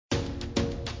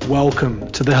Welcome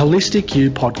to the Holistic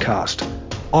You podcast.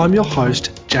 I'm your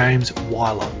host, James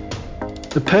Weiler.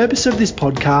 The purpose of this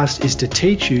podcast is to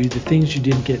teach you the things you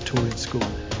didn't get taught in school,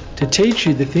 to teach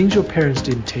you the things your parents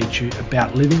didn't teach you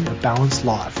about living a balanced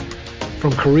life,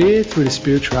 from career through to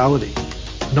spirituality,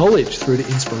 knowledge through to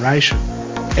inspiration,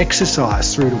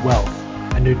 exercise through to wealth,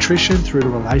 and nutrition through to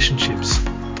relationships.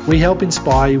 We help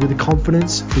inspire you with the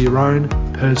confidence for your own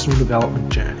personal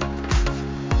development journey.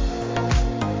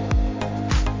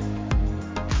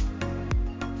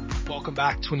 Welcome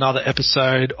back to another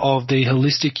episode of the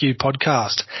Holistic You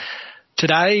podcast.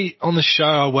 Today on the show,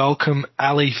 I welcome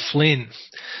Ali Flynn.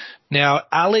 Now,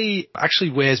 Ali actually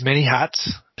wears many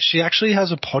hats. She actually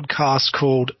has a podcast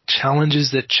called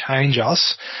Challenges That Change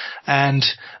Us, and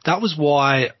that was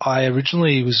why I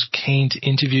originally was keen to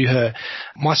interview her.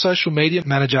 My social media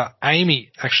manager, Amy,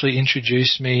 actually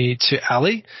introduced me to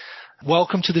Ali.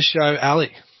 Welcome to the show,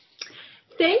 Ali.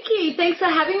 Thank you. Thanks for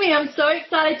having me. I'm so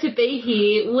excited to be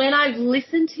here. When I've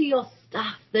listened to your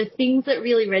stuff, the things that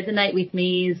really resonate with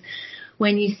me is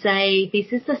when you say,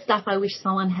 this is the stuff I wish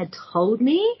someone had told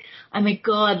me. Oh my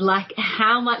God, like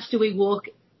how much do we walk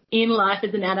in life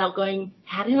as an adult going,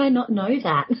 how did I not know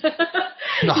that?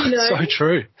 No, so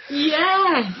true.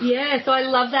 Yeah. So I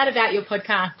love that about your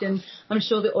podcast, and I'm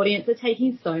sure the audience are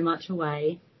taking so much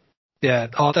away. Yeah,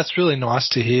 that's really nice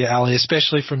to hear, Ali,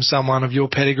 especially from someone of your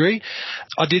pedigree.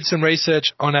 I did some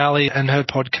research on Ali, and her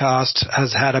podcast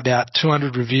has had about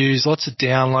 200 reviews, lots of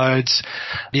downloads.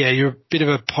 Yeah, you're a bit of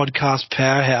a podcast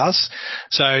powerhouse,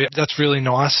 so that's really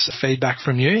nice feedback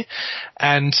from you.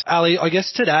 And Ali, I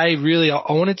guess today really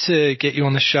I wanted to get you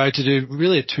on the show to do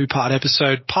really a two-part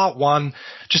episode. Part one,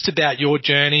 just about your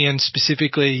journey and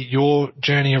specifically your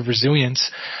journey of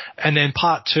resilience. And then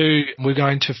part two, we're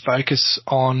going to focus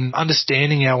on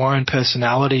understanding our own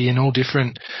personality in all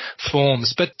different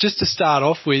forms. But just to start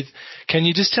off with, can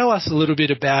you just tell us a little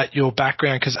bit about your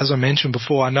background? Because as I mentioned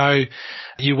before, I know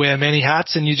you wear many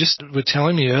hats, and you just were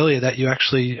telling me earlier that you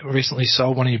actually recently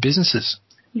sold one of your businesses.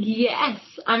 Yes.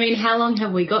 I mean, how long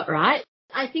have we got, right?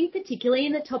 I think particularly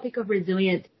in the topic of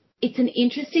resilience, it's an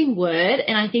interesting word,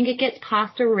 and I think it gets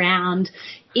passed around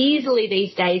easily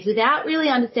these days without really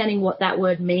understanding what that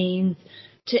word means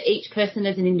to each person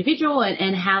as an individual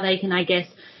and how they can, I guess,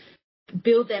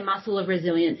 build their muscle of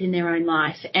resilience in their own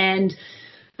life. And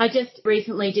I just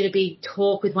recently did a big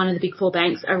talk with one of the big four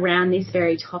banks around this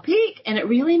very topic, and it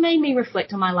really made me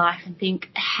reflect on my life and think,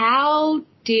 how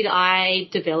did I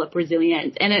develop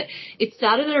resilience? And it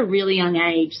started at a really young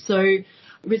age. So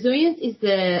resilience is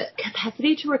the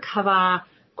capacity to recover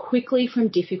quickly from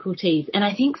difficulties. And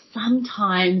I think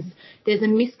sometimes there's a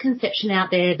misconception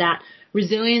out there that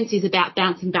resilience is about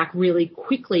bouncing back really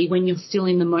quickly when you're still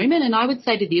in the moment. And I would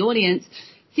say to the audience,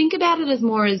 think about it as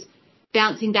more as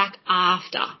bouncing back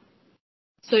after.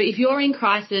 So if you're in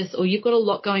crisis or you've got a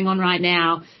lot going on right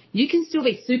now, you can still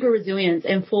be super resilient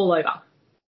and fall over.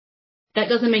 That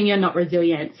doesn't mean you're not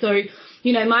resilient. So,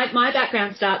 you know, my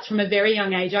background starts from a very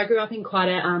young age. I grew up in quite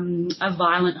a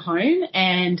violent home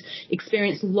and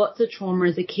experienced lots of trauma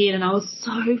as a kid. And I was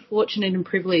so fortunate and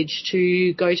privileged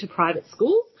to go to private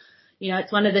school. You know,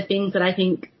 it's one of the things that I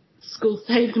think school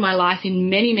saved my life in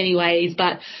many, many ways.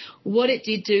 But what it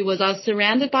did do was I was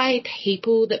surrounded by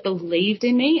people that believed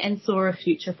in me and saw a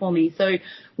future for me. So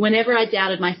whenever I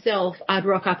doubted myself, I'd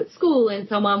rock up at school and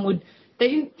they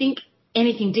didn't think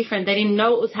anything different. They didn't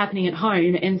know what was happening at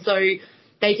home. And so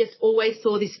they just always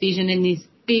saw this vision in this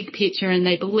big picture, and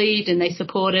they believed and they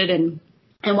supported. And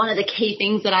one of the key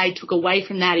things that I took away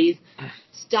from that is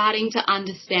starting to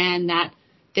understand that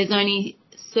there's only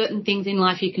certain things in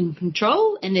life you can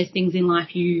control, and there's things in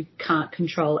life you can't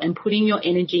control, and putting your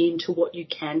energy into what you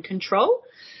can control.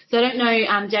 So I don't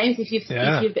know, James, if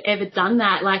you've ever done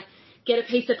that, like get a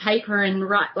piece of paper and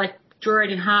draw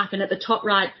it in half, and at the top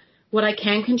write what I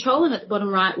can control, and at the bottom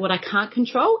right what I can't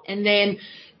control, and then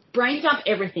brain dump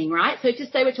everything, right? So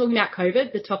just say we're talking about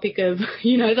COVID, the topic of,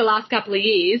 the last couple of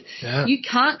years. Yeah. You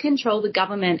can't control the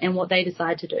government and what they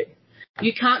decide to do.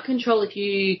 You can't control if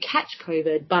you catch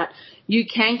COVID, but you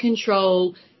can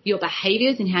control your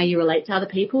behaviours and how you relate to other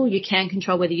people. You can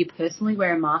control whether you personally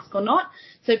wear a mask or not.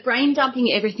 So brain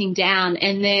dumping everything down,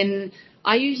 and then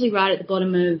I usually write at the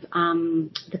bottom of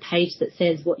the page that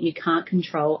says what you can't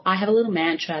control. I have a little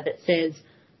mantra that says,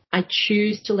 I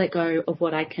choose to let go of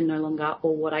what I can no longer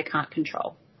or what I can't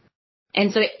control.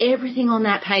 And so everything on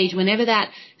that page, whenever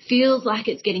that feels like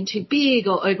it's getting too big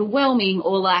or overwhelming,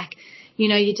 or like,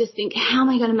 you just think, how am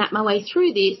I going to map my way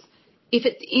through this? If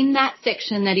it's in that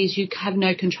section that is you have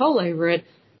no control over it,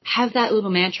 have that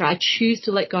little mantra, I choose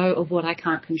to let go of what I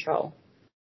can't control.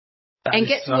 That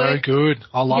is so good.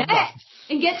 I love that.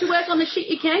 and get to work on the shit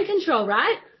you can control,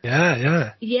 right?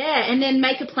 Yeah. Yeah, and then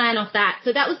make a plan off that.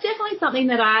 So that was definitely something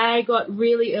that I got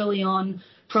really early on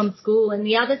from school. And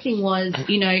the other thing was,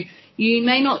 you know, you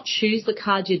may not choose the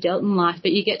cards you're dealt in life,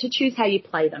 but you get to choose how you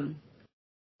play them.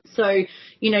 So,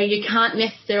 you know, you can't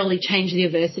necessarily change the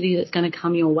adversity that's going to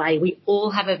come your way. We all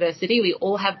have adversity. We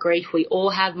all have grief. We all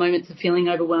have moments of feeling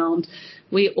overwhelmed.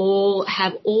 We all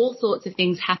have all sorts of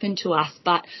things happen to us.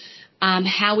 But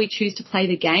how we choose to play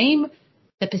the game,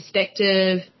 the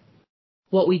perspective,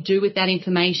 what we do with that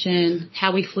information,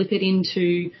 how we flip it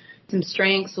into some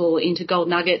strengths or into gold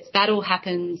nuggets, that all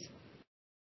happens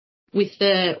with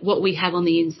what we have on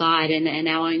the inside and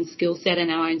our own skill set and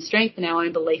our own strength and our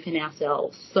own belief in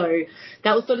ourselves. So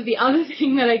that was sort of the other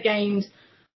thing that I gained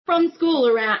from school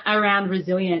around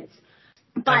resilience.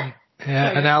 But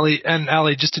and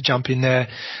Ali, just to jump in there.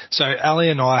 So Ali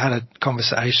and I had a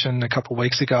conversation a couple of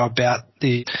weeks ago about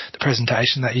the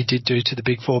presentation that you did do to the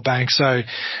Big Four banks. So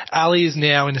Ali is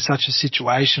now in such a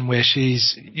situation where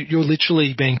you're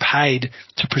literally being paid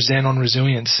to present on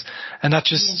resilience. And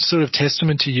that's just sort of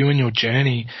testament to you and your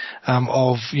journey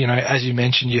of, you know, as you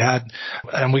mentioned, you had,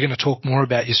 and we're going to talk more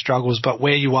about your struggles, but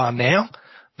where you are now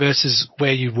versus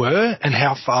where you were and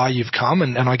how far you've come.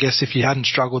 And I guess if you hadn't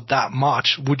struggled that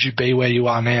much, would you be where you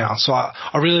are now? So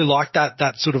I really like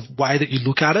that sort of way that you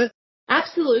look at it.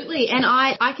 Absolutely. And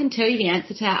I can tell you the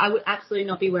answer to that. I would absolutely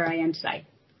not be where I am today.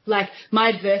 Like, my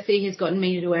adversity has gotten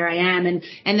me to where I am. And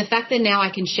the fact that now I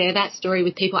can share that story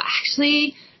with people, I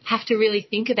actually have to really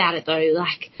think about it though.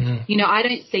 Like, you know, I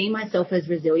don't see myself as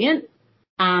resilient.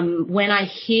 When I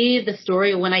hear the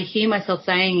story or when I hear myself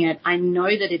saying it, I know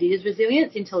that it is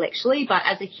resilience intellectually, but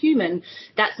as a human,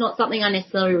 that's not something I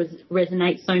necessarily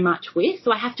resonate so much with.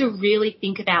 So I have to really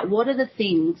think about what are the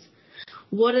things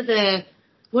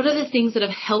that have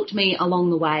helped me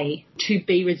along the way to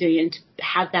be resilient, to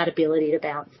have that ability to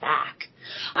bounce back.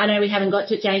 I know we haven't got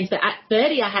to it, James, but at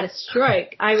 30 I had a stroke.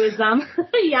 I was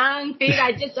young, fit.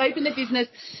 I just opened a business.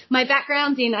 My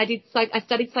background's I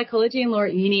studied psychology and law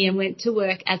at uni and went to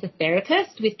work as a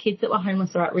therapist with kids that were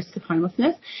homeless or at risk of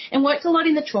homelessness, and worked a lot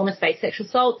in the trauma space, sexual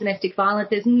assault, domestic violence.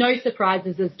 There's no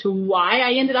surprises as to why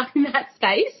I ended up in that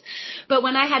space. But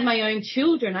when I had my own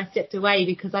children, I stepped away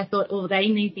because I thought, oh, they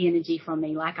need the energy from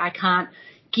me. Like, I can't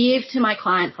give to my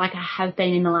clients like I have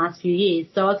been in the last few years.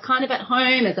 So I was kind of at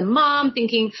home as a mum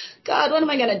thinking, God, what am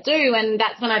I going to do? And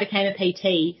that's when I became a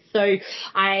PT. So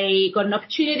I got an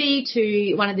opportunity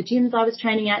to one of the gyms I was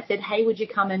training at, said, hey, would you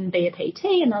come and be a PT?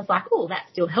 And I was like, oh,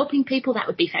 that's still helping people. That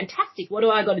would be fantastic. What do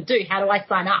I got to do? How do I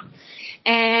sign up?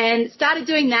 And started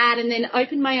doing that, and then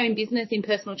opened my own business in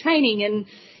personal training. And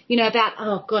you know, I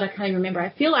can't even remember. I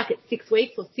feel like it's 6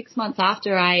 weeks or 6 months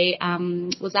after I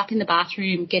was up in the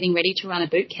bathroom getting ready to run a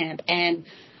boot camp, and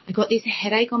I got this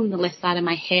headache on the left side of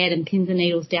my head and pins and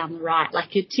needles down the right,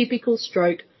 like your typical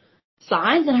stroke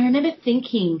signs. And I remember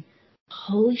thinking,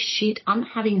 holy shit, I'm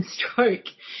having a stroke.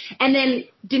 And then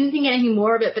didn't think anything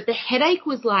more of it, but the headache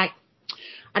was like,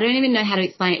 I don't even know how to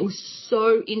explain it. It was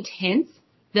so intense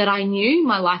that I knew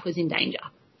my life was in danger.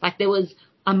 Like, there was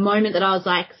a moment that I was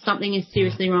like, something is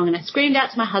seriously wrong. And I screamed out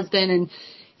to my husband, and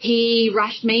he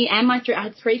rushed me and I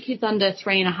had 3 kids under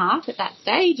 3.5 at that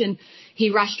stage, and he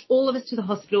rushed all of us to the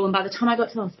hospital. And by the time I got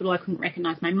to the hospital, I couldn't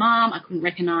recognize my mum. I couldn't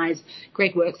recognize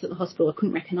Greg works at the hospital. I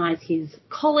couldn't recognize his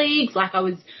colleagues. Like, I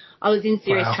was in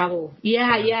serious trouble.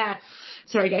 Yeah.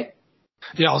 Sorry, go.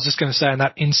 Yeah, I was just going to say, and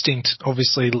that instinct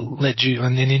obviously led you,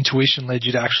 and then intuition led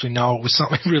you to actually know it was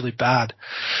something really bad.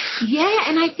 Yeah,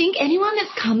 and I think anyone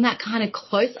that's come that kind of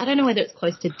close, I don't know whether it's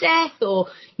close to death or,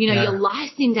 you know, your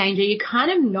life's in danger, you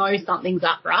kind of know something's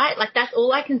up, right? Like, that's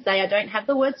all I can say. I don't have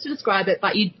the words to describe it,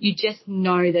 but you just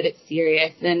know that it's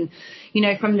serious. And, you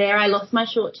know, from there I lost my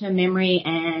short-term memory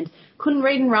and couldn't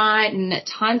read and write, and at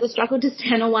times I struggled to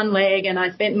stand on one leg, and I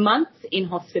spent months in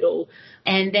hospital.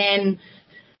 And then,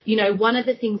 you know, one of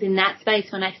the things in that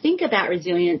space when I think about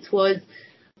resilience was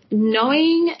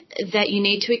knowing that you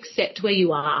need to accept where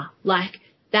you are. Like,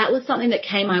 that was something that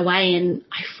came my way, and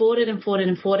I fought it. And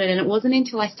it wasn't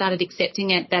until I started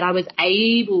accepting it that I was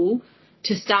able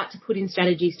to start to put in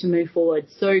strategies to move forward.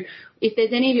 So if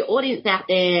there's any of your audience out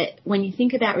there, when you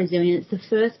think about resilience, the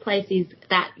first place is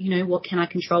that, you know, what can I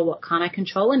control? What can't I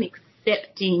control? And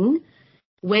accepting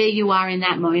where you are in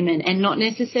that moment, and not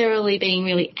necessarily being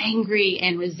really angry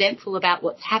and resentful about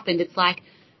what's happened. It's like,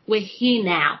 we're here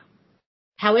now.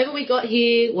 However we got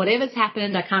here, whatever's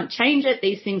happened, I can't change it.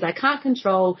 These things I can't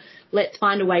control. Let's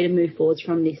find a way to move forwards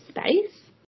from this space.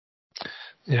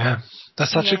 Yeah,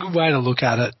 that's such a good way to look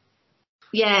at it.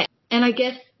 Yeah, and I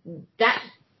guess that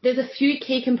there's a few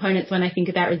key components when I think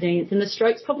about resilience, and the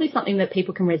stroke's probably something that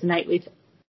people can resonate with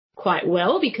quite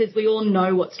well, because we all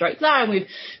know what strokes are, and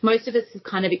most of us have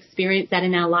kind of experienced that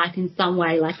in our life in some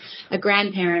way, like a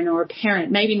grandparent or a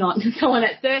parent, maybe not someone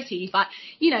at 30, but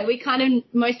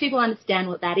most people understand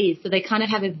what that is. So they kind of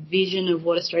have a vision of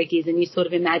what a stroke is, and you sort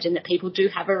of imagine that people do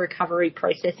have a recovery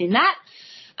process in that.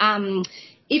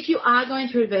 If you are going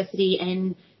through adversity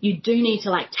and you do need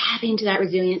to tap into that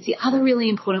resilience, the other really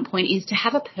important point is to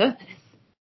have a purpose.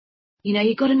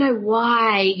 You've got to know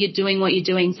why you're doing what you're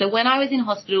doing. So when I was in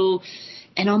hospital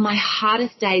and on my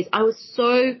hardest days, I was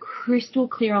so crystal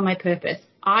clear on my purpose.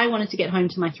 I wanted to get home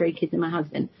to my 3 kids and my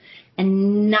husband,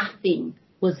 and nothing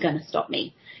was going to stop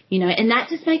me, and that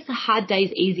just makes the hard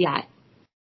days easier.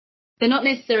 They're not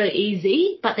necessarily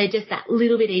easy, but they're just that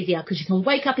little bit easier, because you can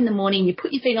wake up in the morning, you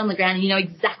put your feet on the ground, and you know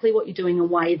exactly what you're doing and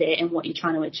why you're there and what you're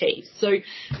trying to achieve. So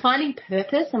finding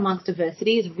purpose amongst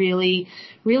adversity is really,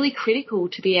 really critical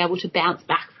to be able to bounce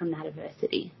back from that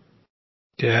adversity.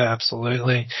 Yeah,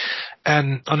 absolutely.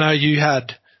 And I know you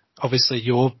had obviously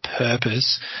your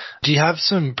purpose. Do you have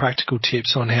some practical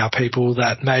tips on how people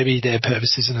that maybe their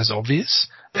purpose isn't as obvious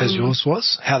as yours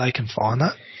was, how they can find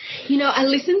that? I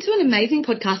listened to an amazing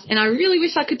podcast, and I really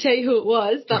wish I could tell you who it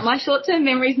was, but my short-term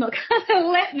memory is not going to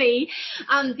let me.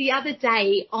 The other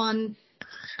day on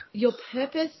your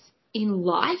purpose in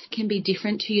life can be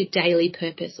different to your daily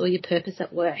purpose or your purpose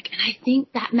at work. And I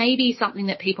think that may be something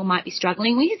that people might be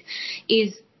struggling with,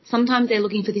 is sometimes they're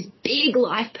looking for this big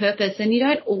life purpose, and you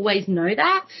don't always know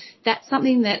that. That's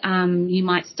something that you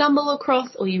might stumble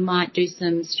across, or you might do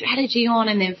some strategy on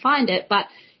and then find it, but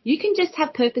you can just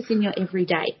have purpose in your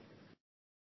everyday.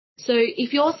 So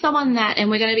if you're someone that,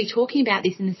 and we're going to be talking about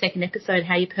this in the second episode,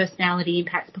 how your personality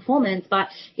impacts performance, but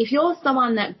if you're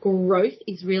someone that growth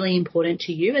is really important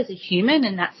to you as a human,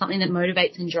 and that's something that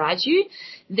motivates and drives you,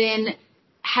 then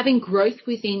having growth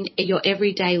within your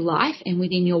everyday life and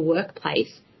within your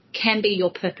workplace can be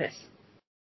your purpose.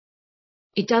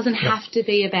 It doesn't have to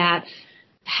be about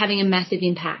having a massive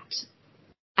impact.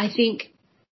 I think,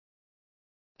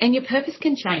 and your purpose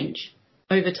can change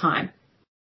over time.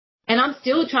 And I'm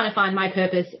still trying to find my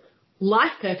purpose,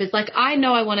 life purpose. I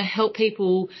know I want to help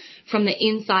people from the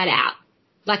inside out.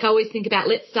 I always think about,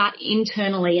 let's start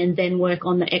internally and then work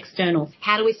on the external.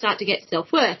 How do we start to get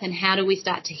self-worth, and how do we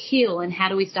start to heal, and how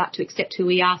do we start to accept who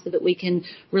we are so that we can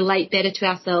relate better to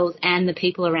ourselves and the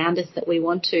people around us that we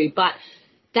want to. But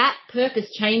that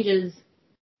purpose changes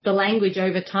the language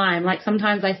over time.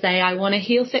 Sometimes I say I want to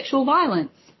heal sexual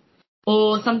violence,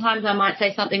 or sometimes I might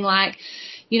say something like,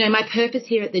 my purpose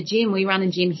here at the gym, we run a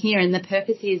gym here, and the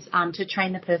purpose is to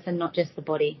train the person, not just the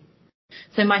body.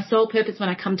 So my sole purpose when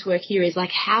I come to work here is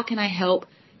how can I help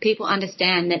people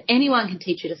understand that anyone can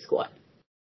teach you to squat?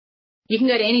 You can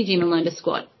go to any gym and learn to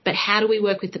squat, but how do we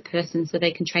work with the person so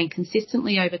they can train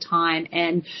consistently over time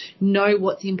and know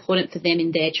what's important for them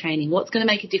in their training? What's going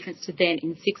to make a difference to them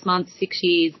in 6 months, 6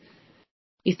 years?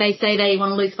 If they say they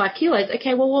want to lose 5 kilos,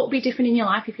 okay, well, what would be different in your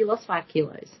life if you lost 5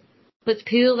 kilos? Let's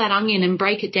peel that onion and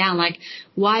break it down.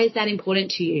 Why is that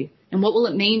important to you? And what will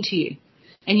it mean to you?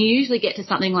 And you usually get to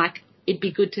something like, it'd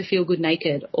be good to feel good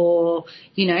naked, or,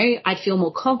 I'd feel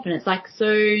more confidence. So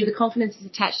the confidence is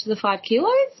attached to the 5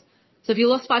 kilos. So if you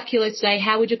lost 5 kilos today,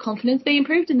 how would your confidence be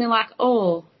improved? And they're like,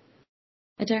 oh,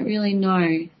 I don't really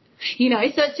know. So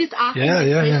it's just asking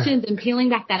questions and peeling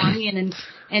back that onion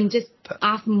and just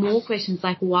ask more questions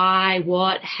like why,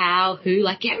 what, how, who.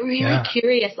 Get really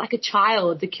curious, like a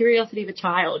child, the curiosity of a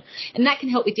child. And that can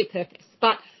help with your purpose.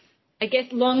 But I guess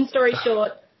long story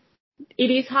short,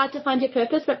 it is hard to find your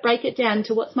purpose, but break it down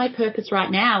to what's my purpose right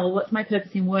now, or what's my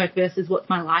purpose in work versus what's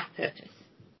my life purpose.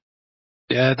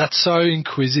 Yeah, that's so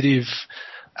inquisitive,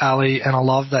 Ali, and I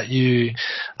love that you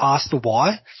ask the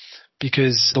why,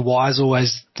 because the why is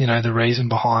always, the reason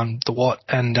behind the what,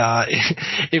 and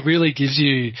it really gives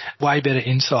you way better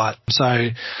insight. So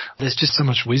there's just so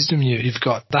much wisdom you've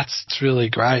got. That's really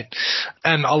great.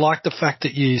 And I like the fact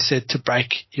that you said to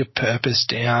break your purpose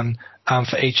down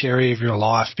for each area of your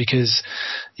life, because,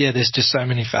 there's just so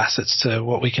many facets to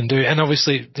what we can do. And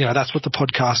obviously, that's what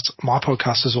my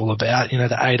podcast is all about,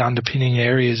 the 8 underpinning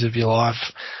areas of your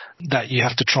life that you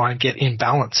have to try and get in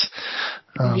balance.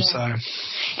 And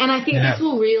I think this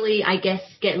will really, I guess,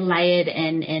 get layered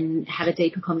and have a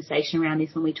deeper conversation around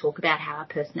this when we talk about how our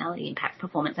personality impacts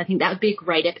performance. I think that would be a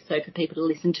great episode for people to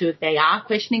listen to if they are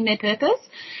questioning their purpose.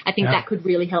 I think that could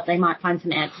really help. They might find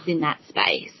some answers in that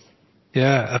space.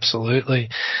 Yeah, absolutely.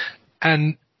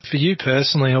 And for you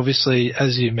personally, obviously,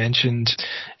 as you mentioned,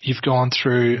 you've gone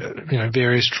through,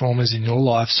 various traumas in your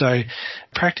life. So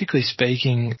practically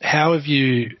speaking, how have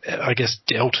you, I guess,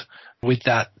 dealt with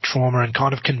that trauma and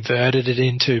kind of converted it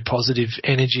into positive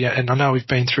energy? And I know we've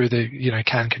been through the,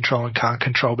 can control and can't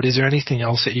control, but is there anything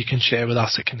else that you can share with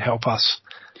us that can help us?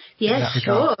 Yeah,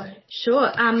 sure.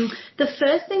 The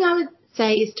first thing I would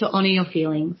say is to honour your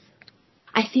feelings.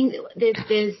 I think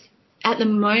there's at the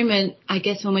moment, I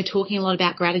guess when we're talking a lot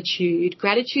about gratitude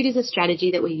is a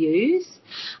strategy that we use.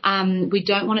 We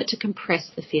don't want it to compress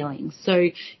the feelings. So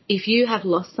if you have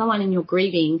lost someone and you're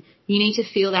grieving, you need to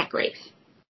feel that grief.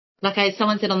 Like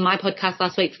someone said on my podcast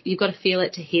last week, you've got to feel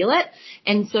it to heal it.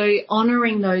 And so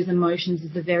honouring those emotions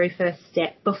is the very first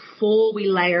step before we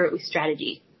layer it with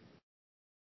strategy.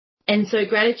 And so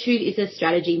gratitude is a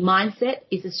strategy. Mindset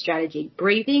is a strategy.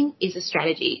 Breathing is a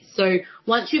strategy. So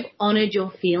once you've honoured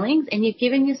your feelings and you've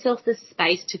given yourself the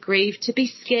space to grieve, to be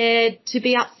scared, to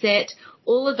be upset,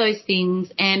 all of those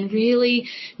things, and really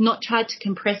not try to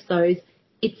compress those,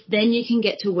 it's then you can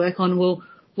get to work on, well,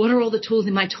 what are all the tools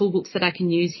in my toolbox that I can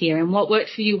use here? And what worked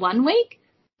for you one week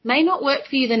may not work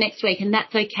for you the next week, and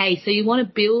that's okay. So you want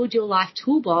to build your life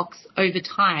toolbox over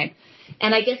time.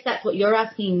 And I guess that's what you're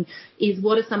asking is,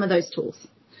 what are some of those tools?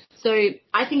 So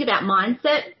I think about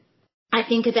mindset. I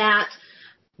think about,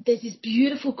 there's this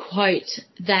beautiful quote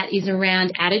that is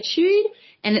around attitude,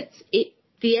 and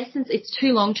the essence, it's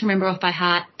too long to remember off by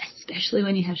heart, especially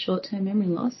when you have short-term memory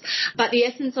loss. But the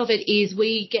essence of it is,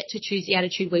 we get to choose the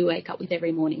attitude we wake up with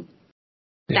every morning.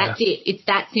 Yeah. That's it. It's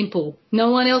that simple.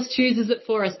 No one else chooses it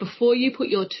for us. Before you put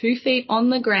your 2 feet on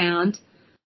the ground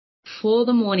for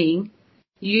the morning,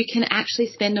 you can actually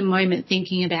spend a moment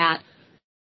thinking about,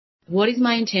 what is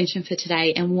my intention for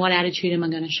today and what attitude am I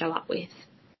going to show up with?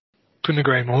 Couldn't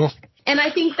agree more. And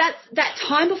I think that's that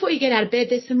time before you get out of bed,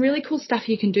 there's some really cool stuff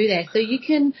you can do there. So you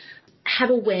can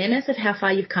have awareness of how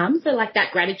far you've come. So like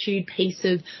that gratitude piece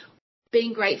of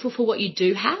being grateful for what you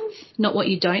do have, not what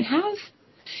you don't have.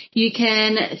 You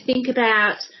can think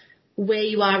about where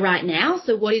you are right now.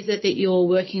 So what is it that you're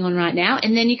working on right now?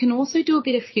 And then you can also do a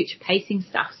bit of future pacing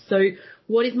stuff. So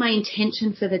what is my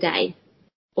intention for the day?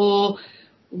 Or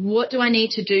what do I need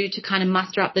to do to kind of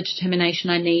muster up the determination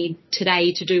I need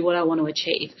today to do what I want to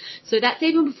achieve? So that's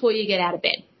even before you get out of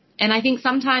bed. And I think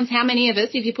sometimes, how many of us,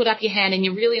 if you put up your hand and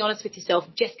you're really honest with yourself,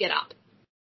 just get up.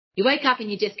 You wake up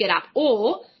and you just get up.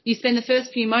 Or you spend the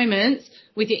first few moments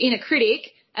with your inner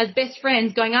critic as best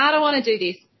friends going, I don't want to do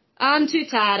this. I'm too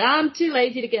tired. I'm too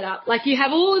lazy to get up. Like, you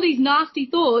have all of these nasty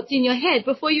thoughts in your head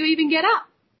before you even get up.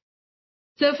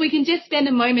 So if we can just spend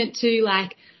a moment to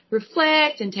like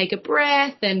reflect and take a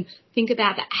breath and think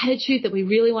about the attitude that we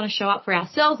really want to show up for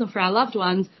ourselves and for our loved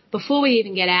ones before we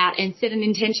even get out, and set an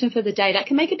intention for the day, that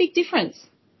can make a big difference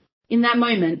in that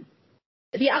moment.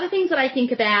 The other things that I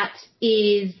think about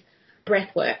is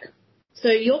breath work. So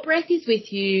your breath is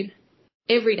with you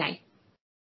every day,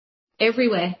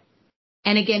 everywhere.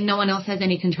 And again, no one else has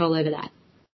any control over that.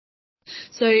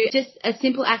 So just a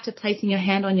simple act of placing your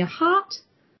hand on your heart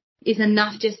is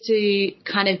enough just to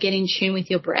kind of get in tune with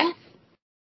your breath,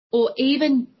 or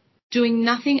even doing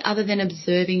nothing other than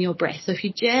observing your breath. So if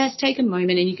you just take a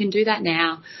moment, and you can do that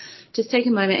now, just take a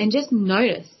moment and just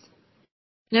notice.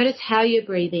 Notice how you're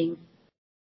breathing.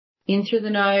 In through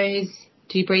the nose.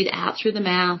 Do you breathe out through the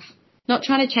mouth? Not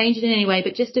trying to change it in any way,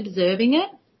 but just observing it.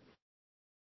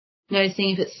 Noticing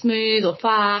if it's smooth or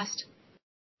fast.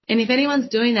 And if anyone's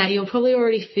doing that, you'll probably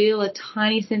already feel a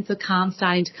tiny sense of calm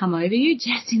starting to come over you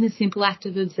just in the simple act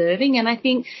of observing. And I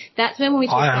think that's when we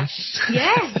talk about...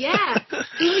 Yeah.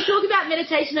 When we talk about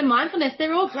meditation and mindfulness,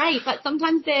 they're all great, but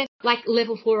sometimes they're like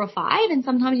level 4 or 5, and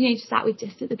sometimes you need to start with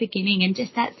just at the beginning, and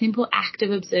just that simple act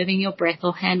of observing your breath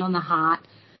or hand on the heart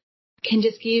can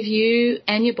just give you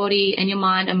and your body and your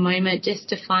mind a moment just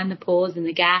to find the pause and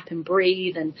the gap and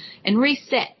breathe and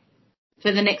reset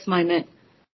for the next moment,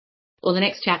 or the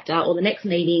next chapter, or the next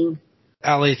meeting.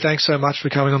 Ali, thanks so much for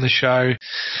coming on the show.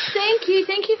 Thank you.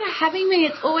 Thank you for having me.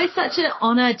 It's always such an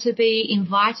honour to be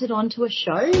invited onto a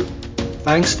show.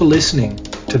 Thanks for listening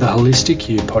to the Holistic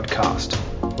You podcast,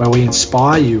 where we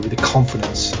inspire you with the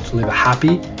confidence to live a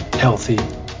happy, healthy,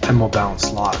 and more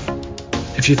balanced life.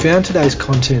 If you found today's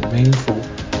content meaningful,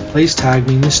 please tag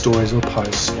me in your stories or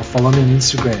posts, or follow me on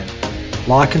Instagram.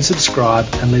 Like and subscribe,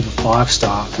 and leave a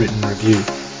 5-star written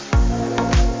review.